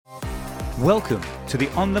Welcome to the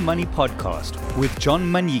On the Money podcast with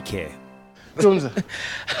John Manike.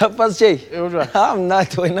 Pas Jay, I'm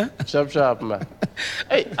not winner. Sharp, man.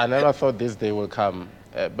 Hey, I never thought this day will come.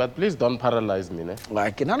 But please don't paralyze me, ne?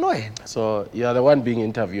 Like in Aloy. So you're the one being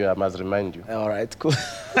interviewed, I must remind you. All right, cool.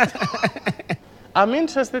 I'm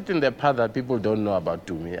interested in the part that people don't know about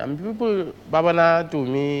Tumi. I mean, people, Babana,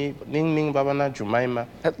 Tumi, Ning, Babana, Jumaima.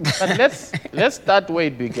 But let's start where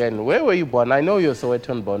it began. Where were you born? I know you're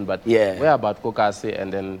Sowetan born, but where about Kokase?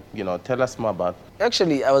 And then, tell us more about.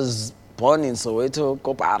 Actually, I was born in Soweto,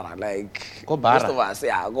 Kopara. Like, most of us,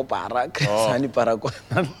 Kopara.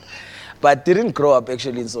 But didn't grow up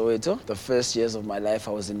actually in Soweto. The first years of my life,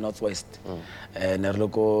 I was in Northwest.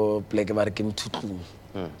 Nerloko, Plekebarkim Tutu.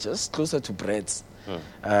 Just closer to Brett's.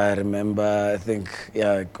 I remember, I think,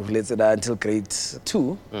 completed until grade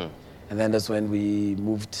 2. And then that's when we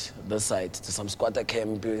moved this side to some squatter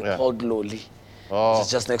camp called Loli. Which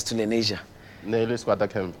is just next to Lenasia. Nearly squatter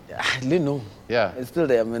camp. I didn't know. Yeah. It's still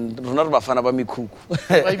there. I mean,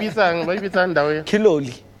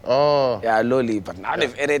 Kiloli. Oh. Yeah, Loli. But now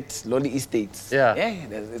they've added Loli Estates. Yeah.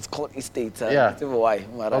 It's called Estates. Yeah. Why?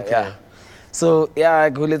 Okay. Yeah. So,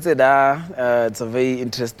 it's a very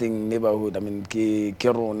interesting neighborhood. I mean,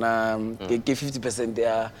 Kirona, 50%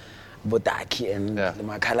 there, Botaki and the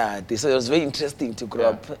Makalati. So it was very interesting to grow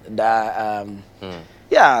up there.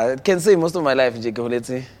 I can say most of my life in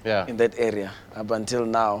that area up until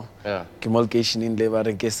now. Yeah. Kimolcation in labor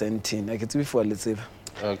and K17. I get before, let's say.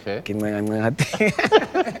 Okay.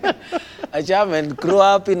 I grew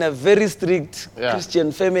up in a very strict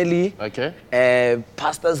Christian family. Okay.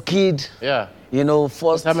 Pastor's kid. Yeah.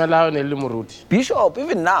 First bishop,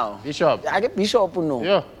 even now. Bishop. I get bishop, no.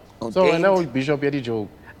 Yeah. So when I was bishop, you joke.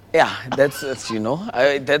 Yeah, that's that's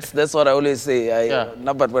what I always say.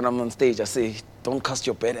 Not but when I'm on stage, I say, don't cast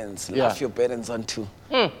your parents, laugh your parents on too.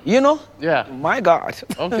 Yeah. My God.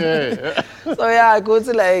 Okay. So I go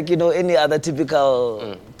to any other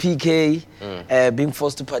typical PK, being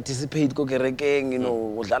forced to participate, go kerekeng,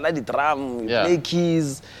 udlala the drum, play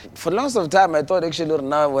keys. For lots of time, I thought actually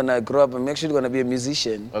now when I grow up, I'm actually going to be a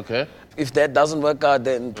musician. Okay. If that doesn't work out,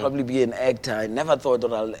 then probably be an actor. I never thought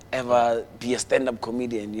that I'll ever be a stand-up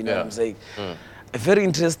comedian, what I'm saying? A very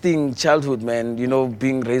interesting childhood, man,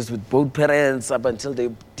 being raised with both parents up until they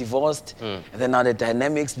divorced. And then now the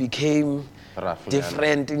dynamics became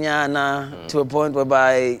different to a point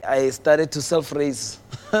whereby I started to self-raise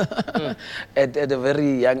at a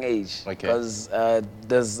very young age. Because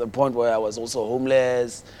there's a point where I was also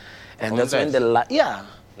homeless. And that's when literally.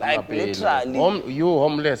 You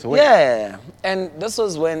homeless? Wait. Yeah. And this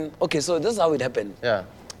was when, so this is how it happened. Yeah.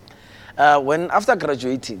 After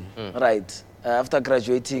graduating, right? After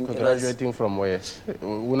graduating, graduating from where?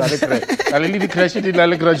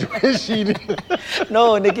 Graduation.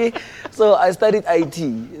 No, Nikki. So I studied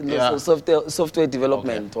IT, software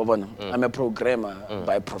development. I'm a programmer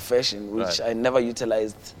by profession, which I never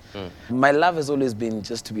utilized. My love has always been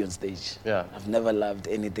just to be on stage. Yeah. I've never loved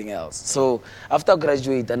anything else. So after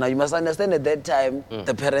graduating, now you must understand at that time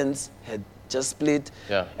the parents had just split,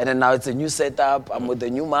 and then now it's a new setup. I'm with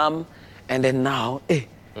a new mom, and then now,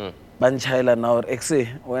 Banchaila now,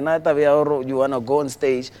 when you want to go on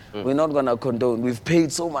stage, we're not going to condone. We've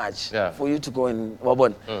paid so much for you to go and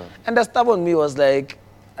wabon. And the stubborn me was like,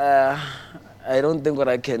 I don't think what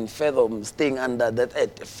I can fathom staying under that.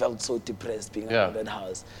 It felt so depressed being under that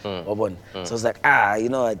house. So I was like, you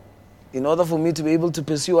know what? In order for me to be able to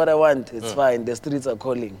pursue what I want, it's fine. The streets are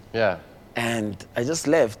calling. Yeah. And I just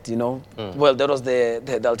left, Well, that was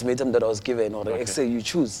the ultimatum that I was given. Or you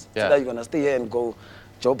choose. So that you're going to stay here and go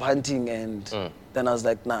job hunting, and then I was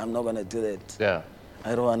like, nah, I'm not gonna do that. Yeah,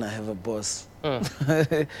 I don't wanna have a boss.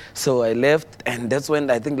 So I left, and that's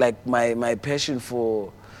when I think my passion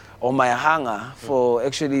for, or my hunger for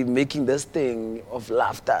actually making this thing of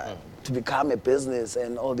laughter to become a business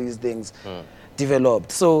and all these things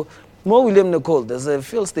developed. So Mo William Nicole, there's a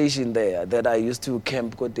field station there that I used to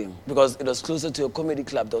camp Koting because it was closer to a comedy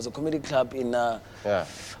club. There was a comedy club in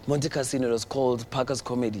Monte Cassino. It was called Parker's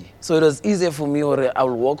Comedy. So it was easier for me, or I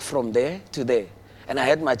would walk from there to there. And I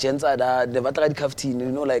had my chance at the Batrad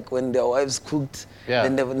Kaftin, like when their wives cooked,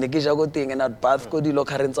 then the Nekisha go thing, and I'd bath Kodi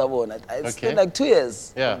Lokarenza Bon. I spent 2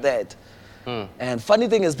 years of that. And funny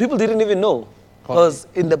thing is, people didn't even know. Because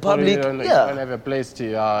in the public, you don't have a place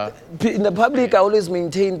to. In the public, I always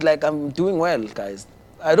maintained I'm doing well, guys.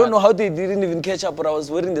 I don't know how they didn't even catch up, but I was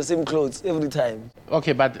wearing the same clothes every time.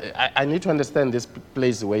 Okay, but I need to understand this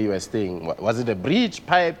place where you were staying. Was it a bridge,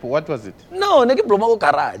 pipe? What was it? No,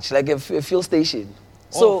 garage, like a fuel station.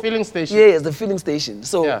 So filling station. Yes, the filling station.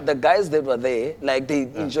 So Yeah. the guys that were there, like they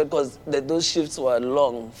enjoyed because those shifts were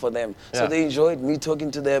long for them. So Yeah. they enjoyed me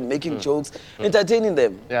talking to them, making jokes, entertaining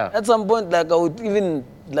them. Yeah. At some point, like I would even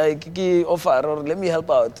like offer or let me help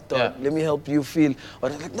out, Yeah. let me help you feel. Or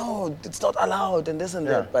they're like, no, it's not allowed and this and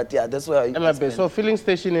Yeah. that. But yeah, that's where I spend. So filling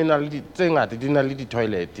station in a little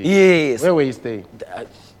toilet. Yes. Where were you staying?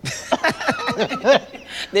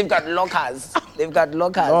 They've got lockers. They've got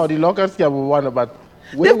lockers. Oh, the lockers have one, but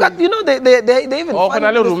They've got, they even find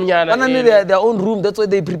their own room. That's why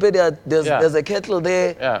they prepare there's a kettle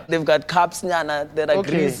there. Yeah. They've got cups nyana that are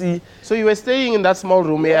greasy. So you were staying in that small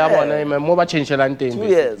room here, 2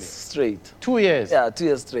 years straight. 2 years? Yeah, 2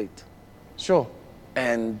 years straight. Sure.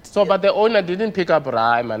 And so, but the owner didn't pick up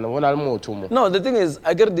rhyme and no, the thing is,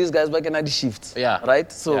 I get these guys back in night shifts. Yeah. Right?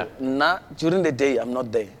 So during the day, I'm not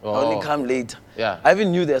there. I only come later. Yeah. I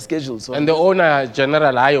even knew their schedule. So and the owner,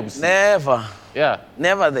 General Iobs? Never. Yeah.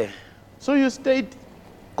 Never there. So you stayed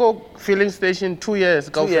Coke filling station 2 years?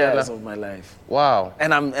 2 years of my life. Wow.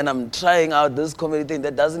 And I'm trying out this comedy thing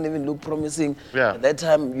that doesn't even look promising. Yeah. At that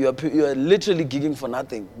time, you are literally gigging for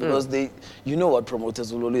nothing because you know what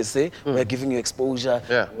promoters will always say. We're giving you exposure.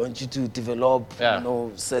 Yeah. We want you to develop,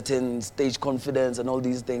 certain stage confidence and all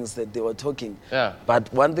these things that they were talking. Yeah.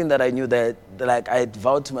 But one thing that I knew that like I had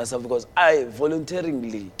vowed to myself because I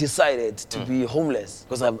voluntarily decided to be homeless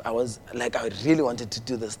because I was like I really wanted to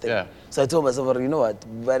do this thing. Yeah. So I told myself, you know what?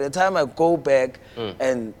 By the time I go back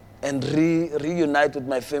and reunite with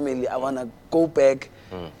my family, I want to go back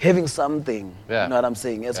having something. Yeah. You know what I'm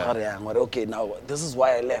saying? It's okay, now this is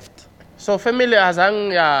why I left. So family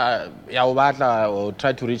hasn't or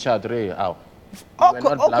tried to reach out how?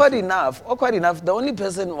 Awkward enough. The only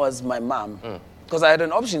person was my mom. Because I had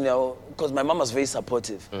an option, because my mom was very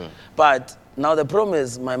supportive. But now the problem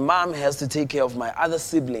is my mom has to take care of my other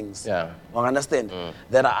siblings. Yeah. You understand?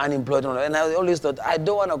 That are unemployed. And I always thought, I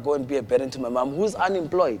don't want to go and be a parent to my mom who's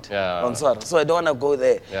unemployed. Yeah. So I don't want to go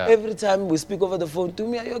there. Yeah. Every time we speak over the phone,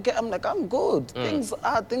 Tumi, are you okay? I'm like, I'm good. Things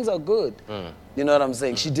are good. You know what I'm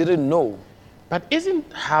saying? She didn't know. But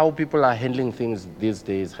isn't how people are handling things these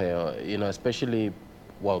days, especially,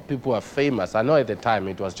 people are famous. I know at the time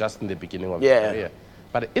it was just in the beginning of their career.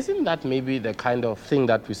 But isn't that maybe the kind of thing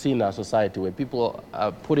that we see in our society where people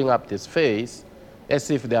are putting up this face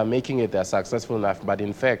as if they are making it, they're successful enough, but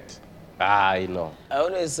in fact, I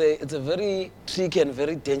always say it's a very tricky and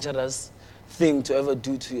very dangerous thing to ever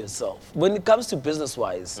do to yourself. When it comes to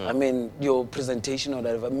business-wise, I mean, your presentation or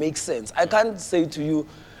whatever makes sense. I can't say to you,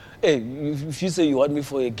 hey, if you say you want me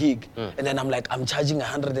for a gig, and then I'm like, I'm charging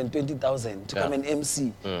 120,000 to come and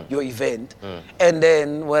MC your event, and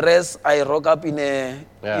then whereas I rock up in an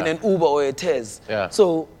Uber or a Tez,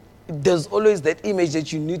 so there's always that image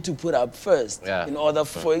that you need to put up first in order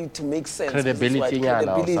for it to make sense. Credibility,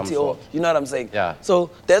 or you know what I'm saying? Yeah.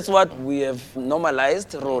 So that's what we have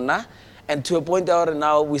normalized, Rona, and to a point where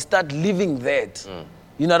now we start living that.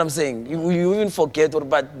 You know what I'm saying? You even forget,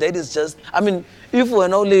 but that is just, I mean, if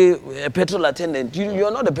we're only a petrol attendant,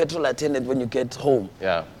 you're not a petrol attendant when you get home.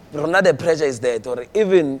 Yeah. Another pressure is that, or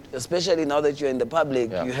even, especially now that you're in the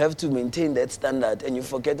public, you have to maintain that standard and you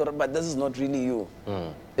forget, but this is not really you.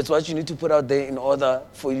 It's what you need to put out there in order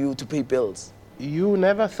for you to pay bills. You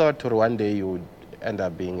never thought one day you would end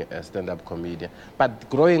up being a stand-up comedian. But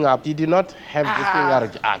growing up, you did not have this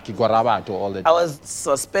thing all the time. I was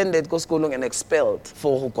suspended and expelled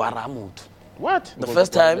for Hukwaramut. What? The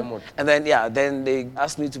first time, and then they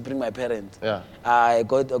asked me to bring my parents. Yeah. I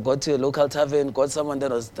got to a local tavern, got someone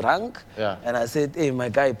that was drunk, and I said, hey, my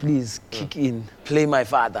guy, please kick in, play my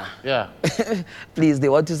father. Yeah. Please, they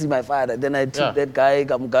want to see my father. Then I took that guy,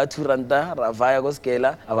 Gamgatu Ranta, Ravaya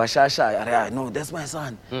Goskela, Avashasha. No, that's my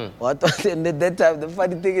son. What? And at that time, the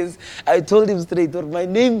funny thing is, I told him straight, my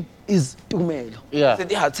name is Tumelo. Yeah. He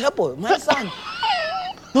said, yeah, Tepo, my son.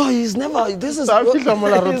 No, he's never. This is. He's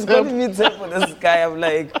calling me Tepo. This guy, I'm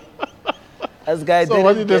like. This guy. So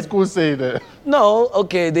what did the school say there? No,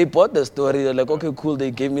 okay, they bought the story. They're like, okay, cool. They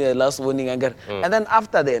gave me a last warning, and then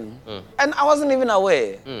after then, and I wasn't even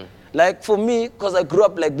aware. Like for me, because I grew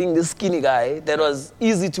up like being this skinny guy that was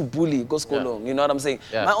easy to bully, you know what I'm saying?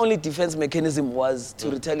 Yeah. My only defense mechanism was to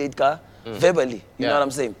retaliate verbally, you know what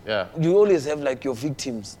I'm saying? Yeah. You always have like your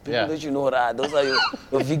victims, people that you know, those are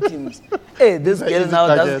your victims. Hey, this girl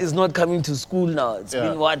now is not coming to school now. It's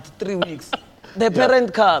been 3 weeks. The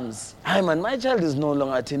parent comes. Hi man, my child is no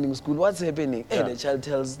longer attending school. What's happening? Hey, the child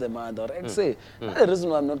tells the mother, say, the reason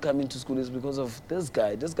why I'm not coming to school is because of this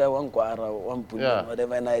guy. This guy one kwara, one punya,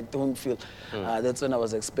 whatever, and I don't feel. That's when I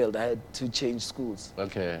was expelled. I had to change schools.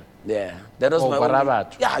 Okay. Yeah, that was my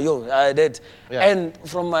only, I did. Yeah. And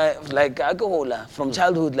from my from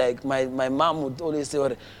childhood, like my mom would always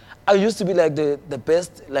say, I used to be like the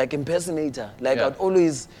best like impersonator. Like I'd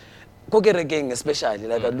always especially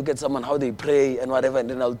like I'd look at someone how they pray and whatever, and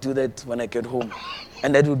then I'll do that when I get home,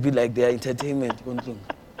 and that would be like their entertainment.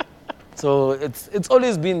 So it's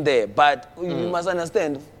always been there, but you must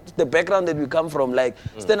understand the background that we come from. Like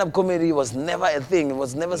stand-up comedy was never a thing. It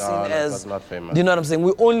was never seen as. Not famous. Do you know what I'm saying?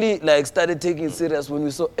 We only like started taking it serious when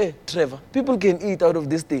we saw, hey, Trevor, people can eat out of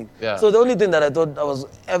this thing. Yeah. So the only thing that I thought I was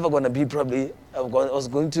ever gonna be probably I was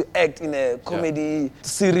going to act in a comedy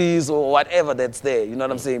series or whatever that's there. You know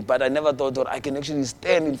what I'm saying? But I never thought that I can actually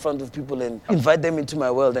stand in front of people and invite them into my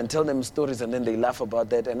world and tell them stories, and then they laugh about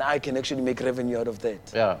that, and I can actually make revenue out of that.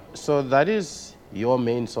 Yeah. So that is your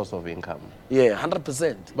main source of income. Yeah,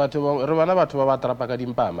 100%. But have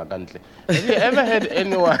you ever had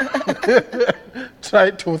anyone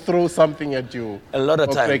try to throw something at you? A lot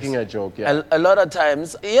of times. Making a joke, yeah. A lot of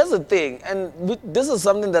times. Here's the thing, and this is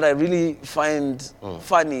something that I really find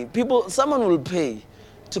funny. Someone will pay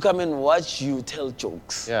to come and watch you tell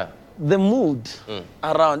jokes. Yeah. The mood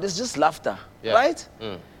around, it's just laughter, right?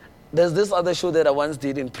 There's this other show that I once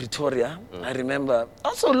did in Pretoria. I remember,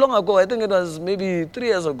 not so long ago, I think it was maybe 3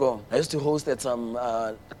 years ago. I used to host at some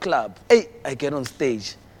club. Hey, I get on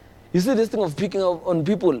stage. You see this thing of picking up on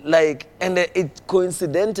people, like, and it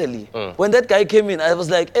coincidentally, when that guy came in, I was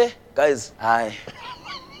like, hey, guys, hi,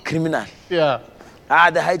 criminal. Yeah.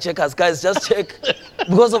 The high checkers, guys, just check.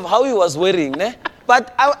 Because of how he was wearing, ne?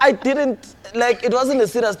 But I didn't, like, it wasn't a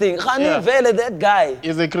serious thing. Khani Vele, that guy.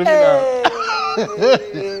 He's a criminal. Hey,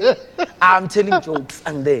 I'm telling jokes,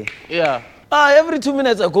 I'm there. Yeah. Every 2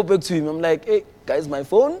 minutes I go back to him. I'm like, hey, guys, my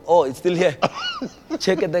phone? Oh, it's still here.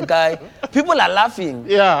 Check at the guy. People are laughing.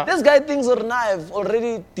 Yeah. This guy thinks I've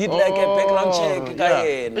already did like a background check.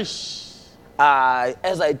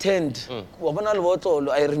 As I turned,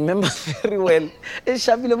 I remember very well.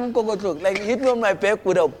 Like, he hit me on my back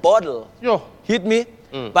with a bottle. Hit me.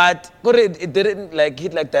 But it didn't like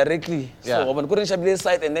hit like directly. So I couldn't shabby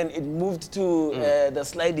side, and then it moved to the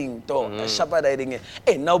sliding door.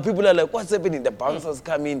 Hey, now people are like, what's happening? The bouncers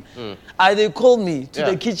come in. They call me to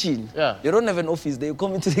the kitchen. They don't have an office. They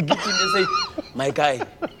come into the kitchen and say, my guy,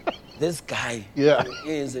 this guy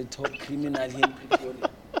is a top criminal here in Pretoria.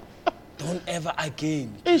 Don't ever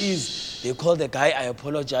again. Please. They call the guy, I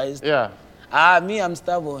apologized. Me, I'm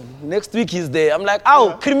stubborn. Next week he's there. I'm like,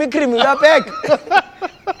 ow, creamy, we are back.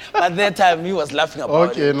 At that time, he was laughing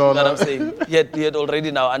about it. You know what I'm saying? He had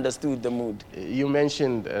already now understood the mood. You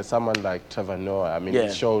mentioned someone like Trevor Noah. I mean,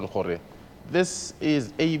 it's shown Jorge. This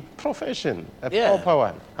is a profession, a proper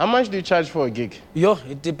one. How much do you charge for a gig?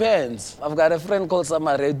 It depends. I've got a friend called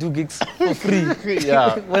Samara. I do gigs for free.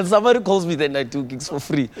 When somebody calls me, then I do gigs for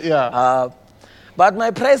free. But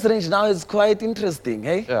my price range now is quite interesting,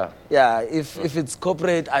 hey? If it's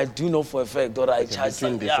corporate, I do know for a fact, or I charge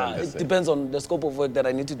some, it depends on the scope of work that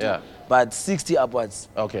I need to do. But 60 upwards.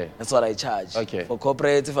 That's what I charge. For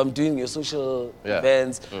corporate, if I'm doing your social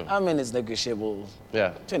events, I mean, it's negotiable.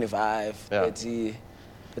 25, 30.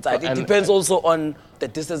 It depends also on the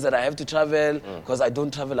distance that I have to travel, because I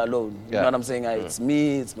don't travel alone. You know what I'm saying? It's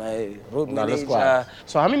me, it's my road manager.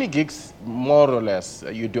 So how many gigs, more or less,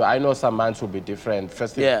 you do? I know some months will be different.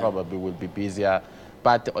 Festive probably will be busier.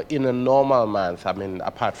 But in a normal month, I mean,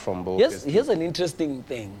 apart from both. Here's an interesting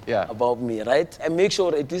thing about me, right? I make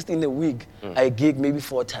sure at least in a week, I gig maybe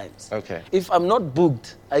 4 times. If I'm not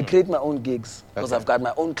booked, I create my own gigs, because I've got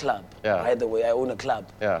my own club. By the way, I own a club.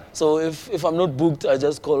 So if I'm not booked, I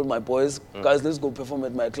just call my boys, guys, let's go perform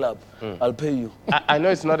at my club. I'll pay you. I know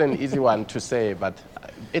it's not an easy one to say, but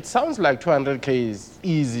it sounds like 200K is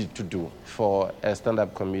easy to do for a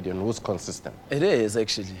stand-up comedian who's consistent. It is,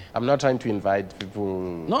 actually. I'm not trying to invite people.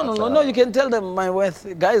 No, you can tell them my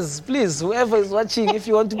worth. Guys, please, whoever is watching, if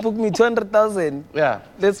you want to book me 200,000,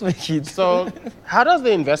 let's make it. So how does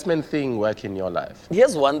the investment thing work in your life?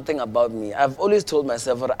 Here's one thing about me. I've always told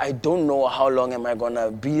myself, I don't know how long am I going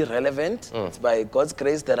to be relevant. It's by God's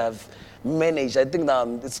grace that I've managed. I think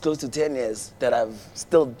now it's close to 10 years that I've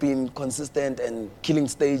still been consistent and killing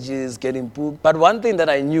stages, getting booked. But one thing that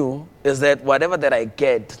I knew is that whatever that I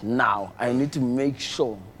get now, I need to make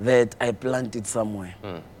sure that I plant it somewhere.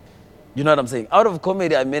 You know what I'm saying? Out of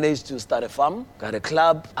comedy, I managed to start a farm, got a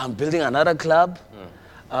club. I'm building another club.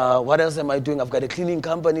 What else am I doing? I've got a cleaning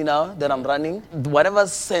company now that I'm running. Whatever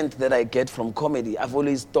cent that I get from comedy, I've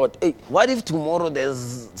always thought, hey, what if tomorrow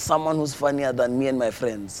there's someone who's funnier than me and my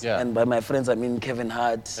friends? Yeah. And by my friends, I mean Kevin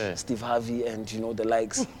Hart, Steve Harvey, and the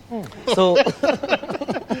likes. So,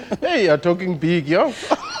 Hey, you're talking big, yo.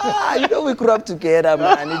 we grew up together,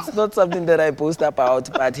 man. It's not something that I post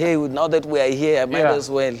about, but hey, now that we are here, I might as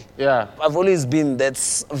well. Yeah. I've always been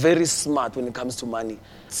that's very smart when it comes to money.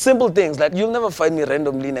 Simple things, like you'll never find me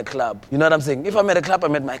randomly in a club. You know what I'm saying? If I'm at a club,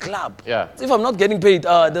 I'm at my club. Yeah. If I'm not getting paid,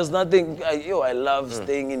 there's nothing. I love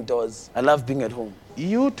staying indoors. I love being at home.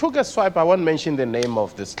 You took a swipe. I won't mention the name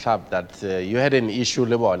of this club that you had an issue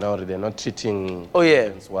with, or they're not treating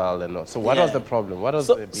students well. And all. So what was the problem? What was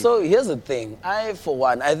the beef? So here's the thing. For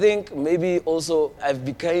one, I think maybe also I've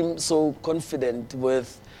become so confident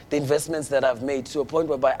with the investments that I've made to a point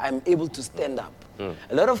whereby I'm able to stand up.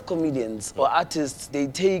 A lot of comedians or artists, they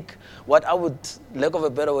take what I would, lack of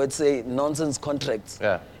a better word, say nonsense contracts.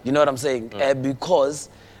 Yeah. You know what I'm saying? Because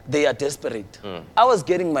they are desperate. I was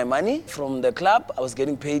getting my money from the club. I was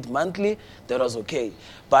getting paid monthly. That was okay.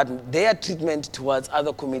 But their treatment towards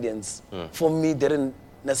other comedians, for me, didn't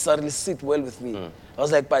necessarily sit well with me. I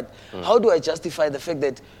was like, but how do I justify the fact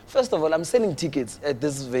that, first of all, I'm selling tickets at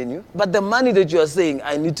this venue, but the money that you are saying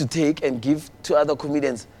I need to take and give to other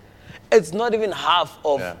comedians, it's not even half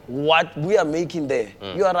of what we are making there.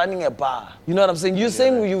 You are running a bar. You know what I'm saying? You're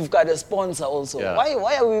saying you've got a sponsor also. Yeah.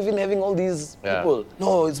 Why are we even having all these people?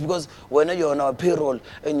 No, it's because when you're on our payroll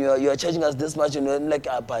and you're charging us this much and you're like,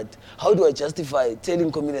 but how do I justify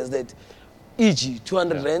telling comedians that, e.g.,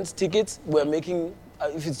 200 rands tickets, we're making,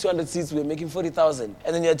 if it's 200 seats, we're making 40,000.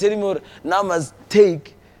 And then you're telling me, now I must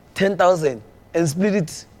take 10,000 and split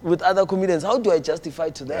it with other comedians. How do I justify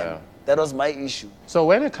to them? Yeah. That was my issue. So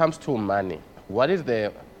when it comes to money, what is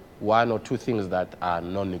the one or two things that are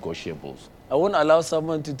non-negotiables? I won't allow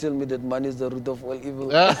someone to tell me that money is the root of all evil.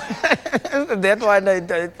 That one,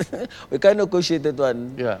 we can't negotiate that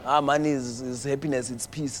one. Yeah. Money is happiness, it's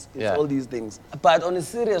peace, it's all these things. But on a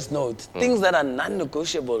serious note, things that are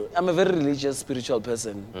non-negotiable. I'm a very religious, spiritual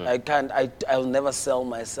person. I'll never sell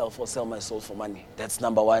myself or sell my soul for money. That's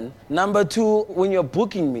number one. Number two, when you're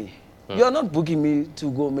booking me, you're not booking me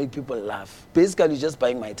to go make people laugh. Basically, you're just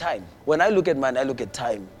buying my time. When I look at money, I look at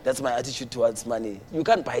time. That's my attitude towards money. You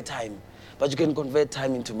can't buy time, but you can convert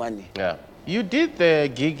time into money. Yeah. You did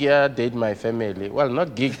the gig here, Date My Family. Well,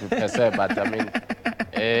 not gig per se, but I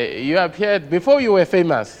mean, you appeared before you were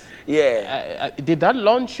famous. Yeah. Did that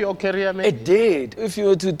launch your career, maybe? It did. If you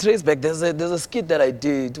were to trace back, there's a skit that I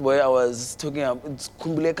did where I was talking about, it's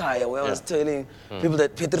Kumbule Kaya, where I was telling people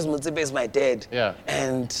that Petrus Motsepe is my dad. Yeah.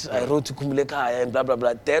 And I wrote to Kumbule Kaya and blah, blah,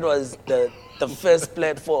 blah. That was the first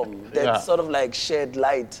platform that sort of like shed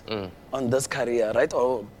light on this career, right?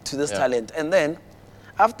 Or to this talent. And then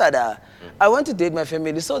after that, I went to Date My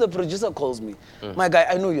Family. So the producer calls me. My guy,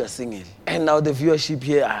 I know you're singing. And now the viewership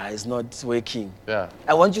here is not working. Yeah.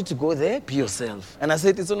 I want you to go there, be yourself. And I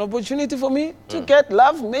said, it's an opportunity for me to get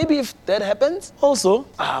love. Maybe if that happens. Also,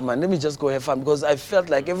 let me just go have fun. Because I felt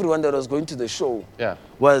like everyone that was going to the show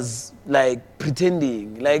was like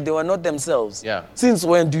pretending, like they were not themselves. Yeah. Since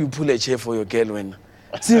when do you pull a chair for your girl when?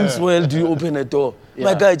 Since when do you open a door?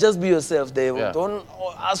 My guy, just be yourself there. Don't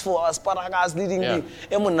ask for asparagus leading me.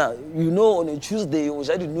 You know, on a Tuesday, you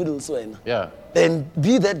had noodles when. Then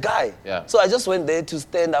be that guy. So I just went there to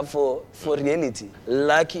stand up for reality.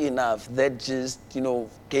 Lucky enough, that just,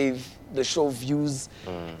 gave the show views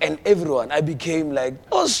and everyone. I became like,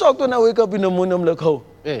 I was shocked when I wake up in the morning. I'm like, how?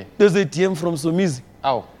 There's a DM from Somizi.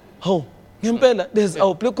 How? There's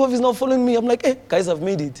Plekov is not following me. I'm like, hey, guys, I've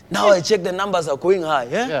made it. Now I check the numbers are going high.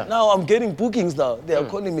 Now I'm getting bookings now. They are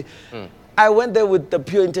calling me. I went there with the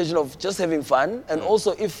pure intention of just having fun. And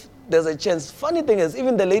also if there's a chance. Funny thing is,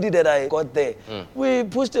 even the lady that I got there, we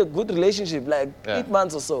pushed a good relationship, like 8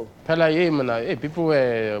 months or so. People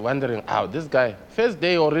were wondering, this guy, first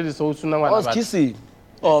day already so soon. I was kissing.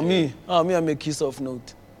 Me, I'm a kiss of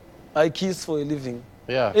note. I kiss for a living.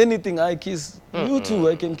 Anything I kiss. You too,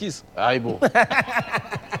 I can kiss. Aibo.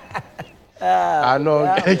 I know.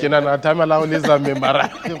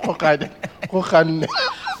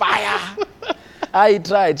 Fire. I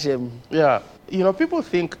tried him. Yeah. People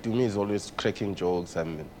think Tumi is always cracking jokes.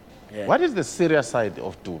 What is the serious side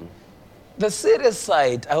of Tumi? The serious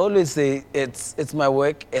side, I always say it's my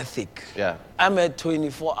work ethic. I'm a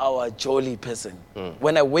 24-hour jolly person.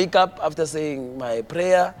 When I wake up after saying my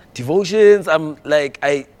prayer, devotions,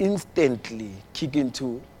 I instantly kick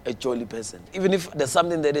into a jolly person. Even if there's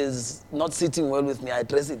something that is not sitting well with me, I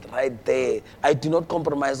address it right there. I do not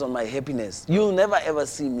compromise on my happiness. You'll never ever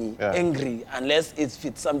see me angry unless it's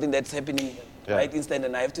something that's happening right, instant,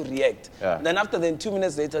 and I have to react. Yeah. And then after then, 2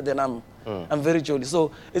 minutes later, then I'm very jolly.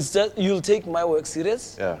 So it's just, you'll take my work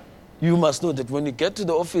serious. Yeah. You must know that when you get to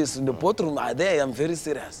the office, in the boardroom, there I'm very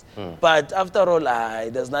serious. But after all,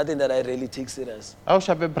 there's nothing that I really take serious. How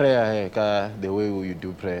should I prayer the way you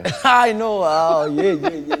do prayer? I know. Oh, yeah.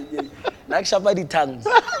 Like Shabbat tongues.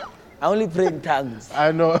 I only pray in tongues.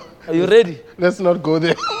 I know. Are you ready? Let's not go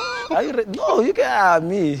there. Are you ready? No, you can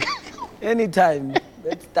me. Anytime.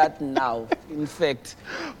 Let's start now. In fact.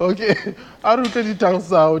 Okay. How do you tongues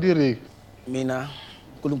how do you Mina,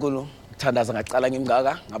 Kulukulu, Tandaza ngacala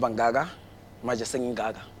ngimgaga, ngabangaga, manje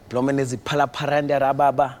sengingaga. Blomene ziphalapharanda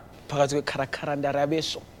rababa, phakathi kwekharakharanda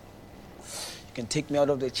rabesho. You can take me out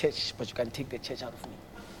of the church, but you can't take the church out of me.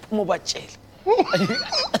 Mubatshele.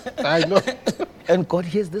 I know. And God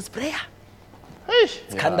hears this prayer. It's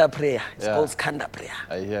Skanda prayer. It's called Skanda prayer.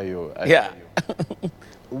 I hear you. I Yeah. hear you.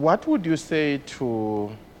 What would you say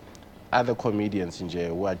to other comedians in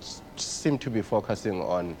jail who seem to be focusing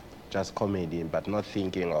on just comedy but not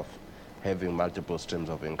thinking of having multiple streams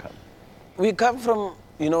of income? We come from,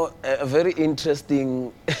 a very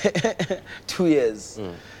interesting 2 years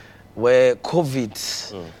where COVID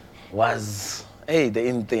was, the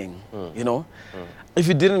in thing, If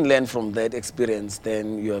you didn't learn from that experience,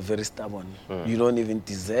 then you are very stubborn. You don't even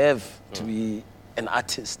deserve to be an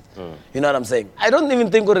artist. You know what I'm saying? I don't even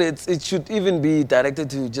think it should even be directed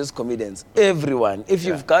to just comedians. Everyone. If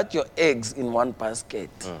you've got your eggs in one basket,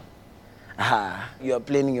 you are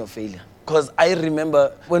planning your failure. Because I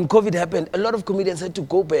remember when COVID happened, a lot of comedians had to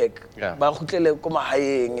go back. Yeah.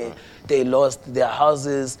 They lost their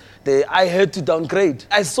houses. I had to downgrade.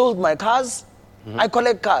 I sold my cars. I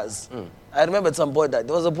collect cars. I remember at some point that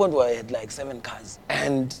there was a point where I had like 7 cars.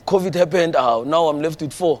 And COVID happened, now I'm left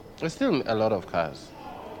with 4. There's still a lot of cars.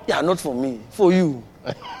 Yeah, not for me, for you.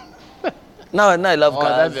 now I love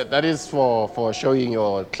cars. That is for showing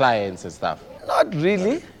your clients and stuff. Not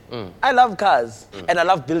really. I love cars, and I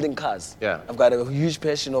love building cars. Yeah. I've got a huge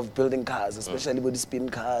passion of building cars, especially body spin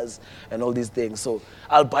cars and all these things. So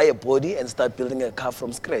I'll buy a body and start building a car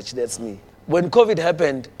from scratch. That's me. When COVID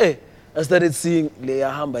happened, I started seeing I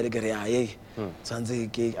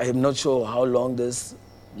am not sure how long this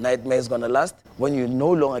nightmare is going to last when you're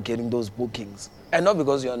no longer getting those bookings. And not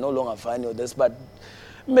because you're no longer funny or this, but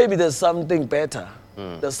maybe there's something better.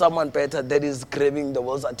 There's someone better that is craving the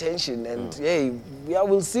world's attention. And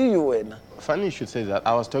we'll see you when. Funny you should say that.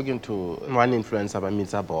 I was talking to one influencer,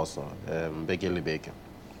 Mitsa Bosso, Bekele Baker.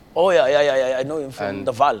 Oh, yeah. I know him from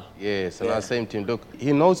the Val. Yes, and I was saying to him, look,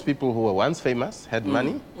 he knows people who were once famous, had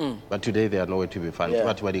money, but today they are nowhere to be found. Yeah.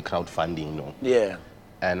 What were the crowdfunding, Yeah.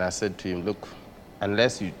 And I said to him, look,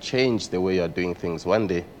 unless you change the way you're doing things one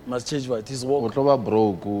day, Must change what? His walk. Must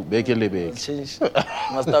Change.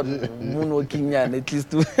 Must start moonwalking at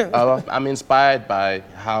least. I'm inspired by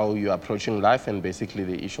how you're approaching life and basically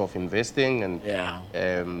the issue of investing and,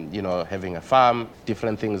 having a farm,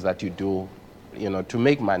 different things that you do, to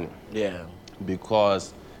make money. Yeah.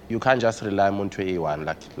 Because you can't just rely on to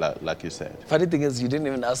A1, like you said. Funny thing is, you didn't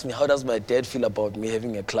even ask me, how does my dad feel about me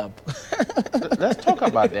having a club? Let's talk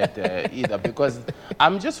about that either, because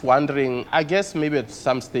I'm just wondering, I guess maybe at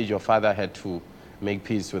some stage your father had to make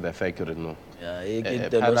peace with the fact you know. Yeah,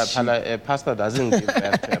 a pastor doesn't give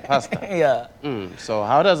birth to a pastor. Yeah. So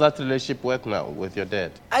how does that relationship work now with your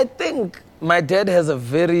dad? I think my dad has a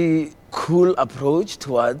very cool approach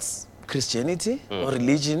towards Christianity or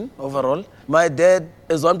religion overall. My dad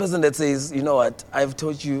is one person that says, you know what, I've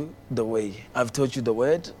taught you the way. I've taught you the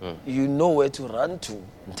word. You know where to run to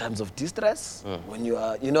in times of distress. When you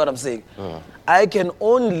are, you know what I'm saying? I can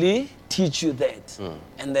only teach you that.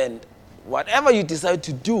 And then whatever you decide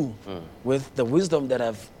to do with the wisdom that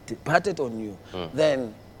I've departed on you,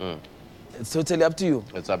 then it's totally up to you.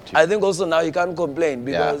 It's up to you. I think also now you can't complain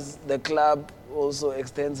because the club also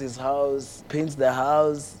extends his house, paints the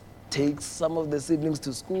house, takes some of the siblings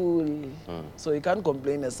to school. So you can't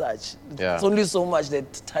complain as such. It's only so much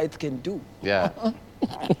that tithe can do. Yeah.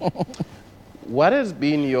 What has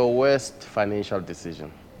been your worst financial decision?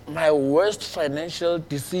 My worst financial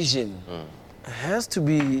decision has to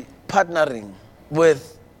be partnering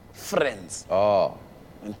with friends. Oh.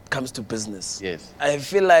 When it comes to business. Yes. I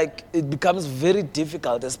feel like it becomes very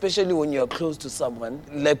difficult, especially when you're close to someone,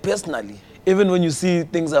 like personally. Even when you see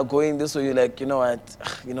things are going this way, you're like, you know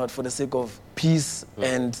what, for the sake of peace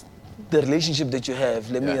and the relationship that you have,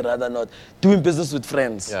 let me rather not. Doing business with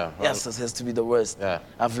friends. Yes, this has to be the worst.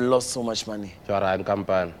 I've lost so much money.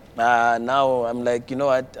 Now I'm like, you know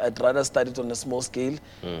what, I'd rather start it on a small scale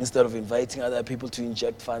instead of inviting other people to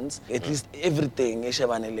inject funds. At least everything.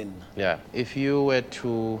 Yeah. If you were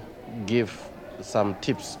to give some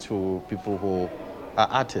tips to people who are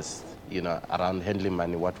artists, around handling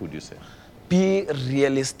money, what would you say? Be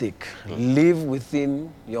realistic. Live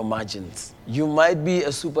within your margins. You might be a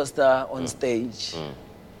superstar on stage.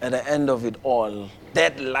 At the end of it all,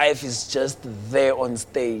 that life is just there on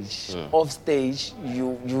stage. Off stage,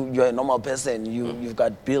 you're a normal person. You've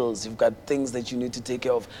got bills. You've got things that you need to take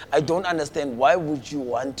care of. I don't understand, why would you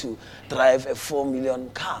want to drive a 4 million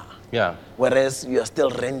car? Yeah. Whereas you're still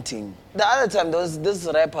renting. The other time, there was this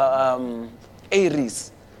rapper,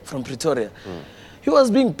 Aries from Pretoria. He was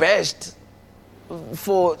being bashed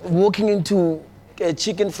for walking into a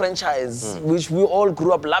chicken franchise, which we all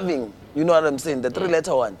grew up loving. You know what I'm saying? The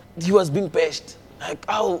 3-letter one. He was being bashed. Like,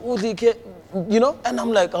 and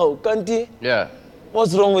I'm like, Kanti? Yeah.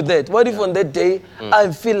 What's wrong with that? What if on that day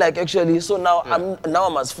I feel like actually, so now I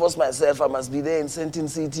must force myself, I must be there in Sentin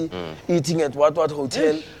City, eating at what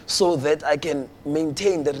hotel, so that I can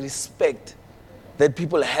maintain the respect that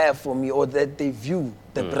people have for me, or that they view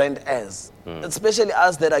the brand as. Especially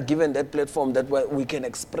us that are given that platform that we can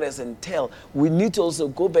express and tell. We need to also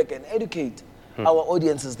go back and educate our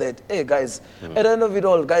audiences that, hey guys, at the end of it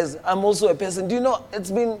all, guys, I'm also a person. Do you know, it's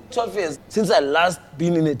been 12 years since I last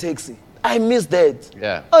been in a taxi. I miss that.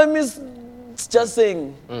 Yeah. I miss just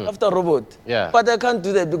saying after robot. Yeah. But I can't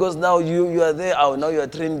do that because now you are there. Now you are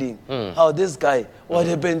trending. This guy, what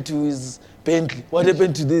happened to his Bentley? What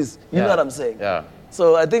happened to this? You know what I'm saying? Yeah.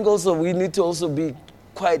 So I think also we need to also be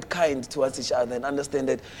quite kind towards each other and understand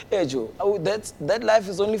that, hey Joe, that life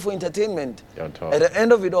is only for entertainment. At the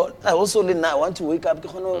end of it all, I also want to wake up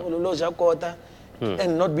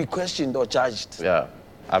and not be questioned or judged. Yeah.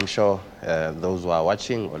 I'm sure those who are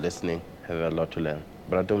watching or listening have a lot to learn.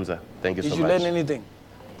 Bratumza, thank you so much. Did you learn anything?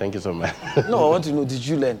 Thank you so much. No, I want to know, did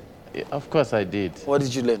you learn? Yeah, of course I did. What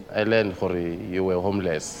did you learn? I learned, Hori, you were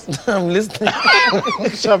homeless. I'm listening.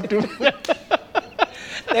 Sharp to me.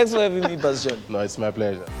 Thanks for having me, Pastor John. No, it's my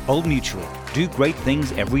pleasure. Old Mutual. Do great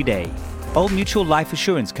things every day. Old Mutual Life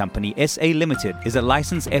Assurance Company SA Limited is a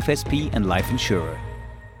licensed FSP and life insurer.